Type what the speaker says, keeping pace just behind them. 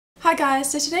Hi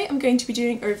guys, so today I'm going to be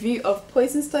doing a review of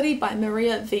Poison Study by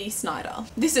Maria V. Snyder.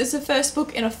 This is the first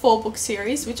book in a 4-book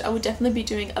series, which I will definitely be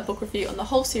doing a book review on the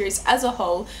whole series as a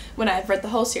whole when I've read the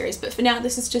whole series, but for now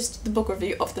this is just the book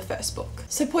review of the first book.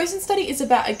 So Poison Study is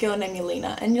about a girl named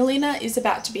Yelena, and Yelena is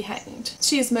about to be hanged.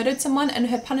 She has murdered someone and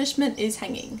her punishment is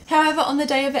hanging. However, on the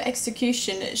day of her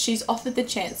execution, she's offered the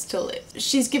chance to live.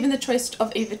 She's given the choice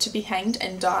of either to be hanged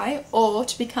and die, or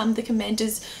to become the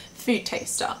commander's food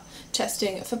taster,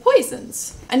 testing for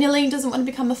poisons. And Yelena doesn't want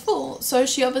to become a fool, so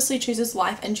she obviously chooses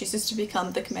life and chooses to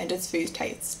become the commander's food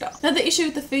taster. Now the issue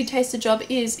with the food taster job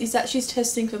is that she's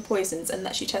testing for poisons and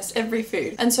that she tests every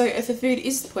food. And so if a food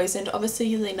is poisoned, obviously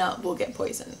Yelena will get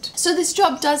poisoned. So this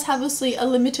job does have obviously a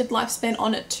limited lifespan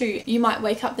on it too. You might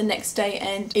wake up the next day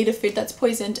and eat a food that's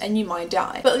poisoned and you might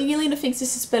die. But Yelena thinks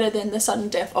this is better than the sudden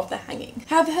death of the hanging.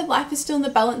 However, her life is still in the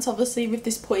balance obviously with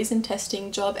this poison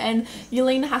testing job, and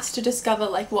Yelena has to discover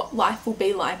like what life will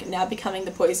be like now becoming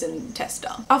the poison tester.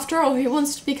 After all, who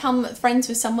wants to become friends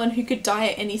with someone who could die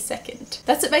at any second?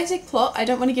 That's the basic plot. I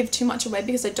don't want to give too much away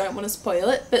because I don't want to spoil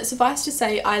it, but suffice to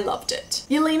say I loved it.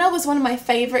 Yelena was one of my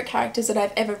favourite characters that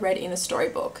I've ever read in a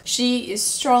storybook. She is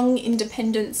strong,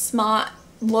 independent, smart,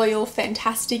 loyal,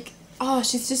 fantastic. Oh,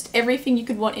 she's just everything you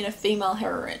could want in a female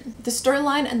heroine. The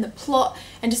storyline and the plot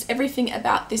and just everything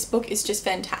about this book is just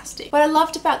fantastic. What I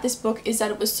loved about this book is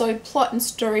that it was so plot and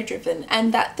story driven,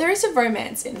 and that there is a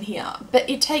romance in here, but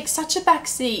it takes such a back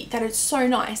seat that it's so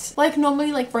nice. Like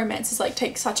normally like romances like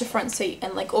take such a front seat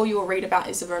and like all you'll read about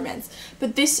is the romance.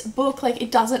 But this book, like,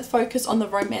 it doesn't focus on the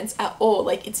romance at all.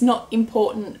 Like, it's not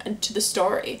important to the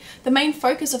story. The main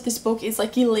focus of this book is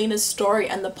like Yelena's story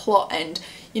and the plot and,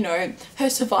 you know, her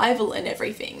survival and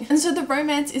everything. And so the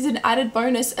romance is an added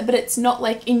bonus, but it's not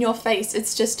like in your face.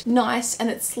 It's just nice and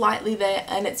it's slightly there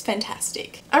and it's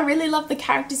fantastic. I really love the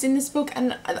characters in this book,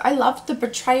 and I loved the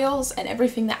betrayals and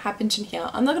everything that happened in here.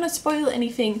 I'm not going to spoil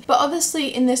anything, but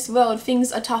obviously in this world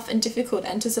things are tough and difficult,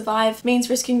 and to survive means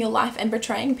risking your life and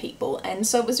betraying people. And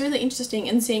so it was really interesting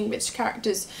in seeing which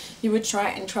characters you would try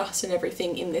and trust and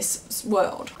everything in this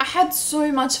world. I had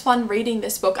so much fun reading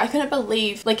this book. I couldn't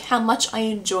believe like how much I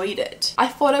enjoyed it. I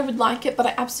thought I would like it, but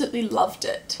I absolutely loved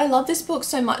it. I love this book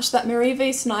so much that Maria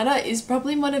V. Snyder is probably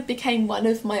became one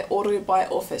of my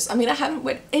authors. I mean, I haven't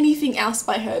read anything else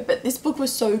by her, but this book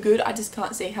was so good, I just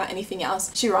can't see how anything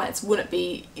else she writes wouldn't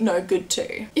be, you know, good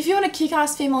too. If you want a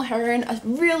kick-ass female heroine, a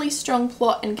really strong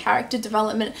plot and character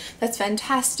development that's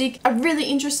fantastic, a really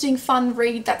interesting, fun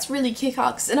read that's really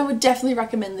kick-ass, and I would definitely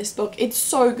recommend this book. It's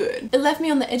so good. It left me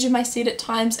on the edge of my seat at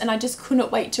times, and I just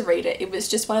couldn't wait to read it. It was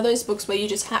just one of those books where you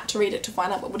just had to read it to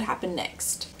find out what would happen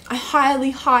next. I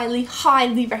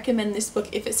highly recommend this book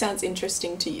if it sounds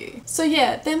interesting to you. So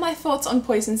yeah, they're my thoughts on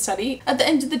Poison Study. At the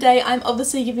end of the day, I'm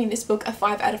obviously giving this book a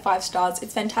 5 out of 5 stars.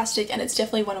 It's fantastic and it's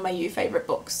definitely one of my favourite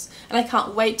books. And I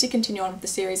can't wait to continue on with the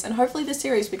series, and hopefully the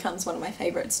series becomes one of my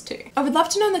favourites too. I would love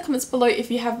to know in the comments below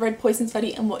if you have read Poison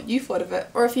Study and what you thought of it,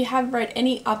 or if you have read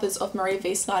any others of Maria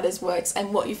V. Snyder's works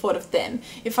and what you thought of them,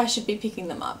 if I should be picking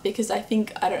them up, because I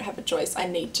think I don't have a choice, I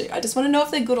need to. I just want to know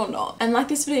if they're good or not. And like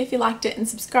this video if you liked it, and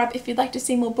subscribe if you'd like to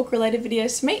see more book related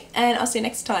videos from me, and I'll see you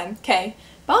next time. Okay,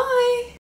 bye!